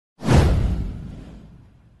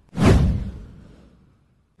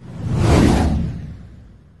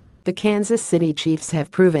The Kansas City Chiefs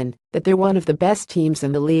have proven that they're one of the best teams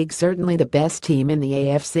in the league, certainly the best team in the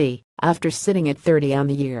AFC, after sitting at 30 on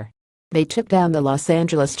the year. They took down the Los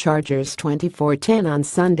Angeles Chargers 24-10 on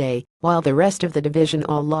Sunday, while the rest of the division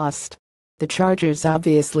all lost. The Chargers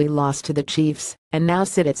obviously lost to the Chiefs and now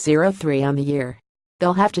sit at 0-3 on the year.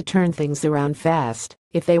 They'll have to turn things around fast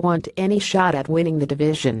if they want any shot at winning the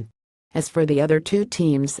division. As for the other two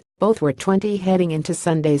teams, both were 20 heading into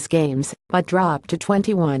Sunday's games, but dropped to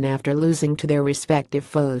 21 after losing to their respective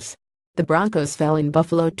foes. The Broncos fell in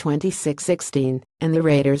Buffalo 26-16, and the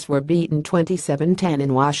Raiders were beaten 27-10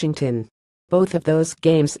 in Washington. Both of those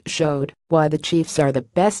games showed why the Chiefs are the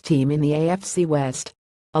best team in the AFC West.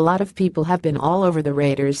 A lot of people have been all over the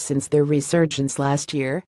Raiders since their resurgence last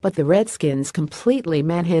year, but the Redskins completely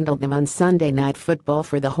manhandled them on Sunday Night Football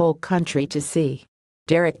for the whole country to see.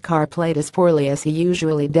 Derek Carr played as poorly as he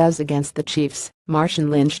usually does against the Chiefs, Marshawn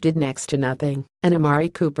Lynch did next to nothing, and Amari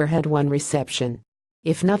Cooper had one reception.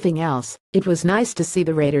 If nothing else, it was nice to see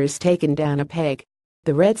the Raiders taken down a peg.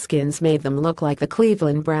 The Redskins made them look like the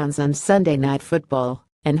Cleveland Browns on Sunday Night Football,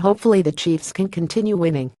 and hopefully the Chiefs can continue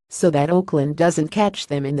winning so that Oakland doesn't catch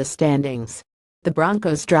them in the standings. The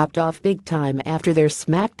Broncos dropped off big time after their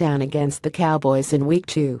smackdown against the Cowboys in Week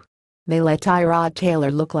 2. They let Tyrod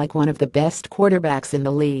Taylor look like one of the best quarterbacks in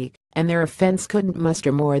the league, and their offense couldn't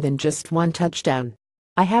muster more than just one touchdown.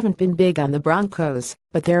 I haven't been big on the Broncos,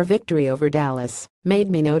 but their victory over Dallas made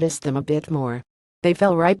me notice them a bit more. They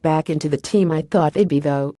fell right back into the team I thought they'd be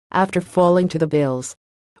though, after falling to the Bills.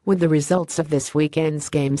 With the results of this weekend's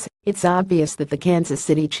games, it's obvious that the Kansas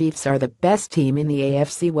City Chiefs are the best team in the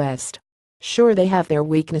AFC West. Sure, they have their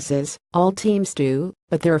weaknesses, all teams do,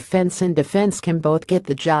 but their offense and defense can both get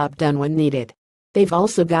the job done when needed. They've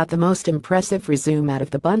also got the most impressive resume out of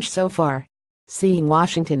the bunch so far. Seeing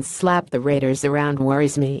Washington slap the Raiders around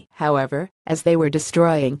worries me, however, as they were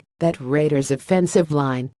destroying that Raiders offensive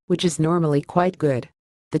line, which is normally quite good.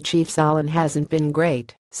 The Chiefs' Allen hasn't been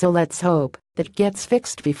great, so let's hope that gets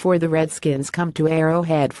fixed before the Redskins come to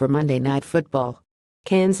Arrowhead for Monday Night Football.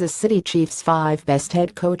 Kansas City Chiefs' 5 best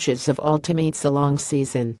head coaches of all time meets a long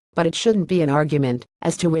season, but it shouldn't be an argument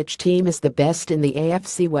as to which team is the best in the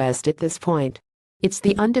AFC West at this point. It's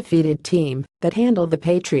the undefeated team that handled the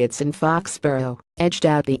Patriots in Foxborough, edged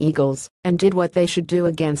out the Eagles, and did what they should do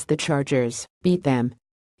against the Chargers, beat them.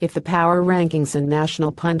 If the power rankings and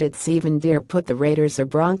national pundits even dare put the Raiders or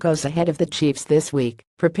Broncos ahead of the Chiefs this week,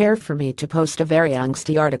 prepare for me to post a very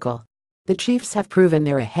angsty article. The Chiefs have proven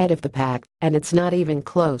they're ahead of the pack, and it's not even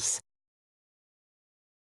close.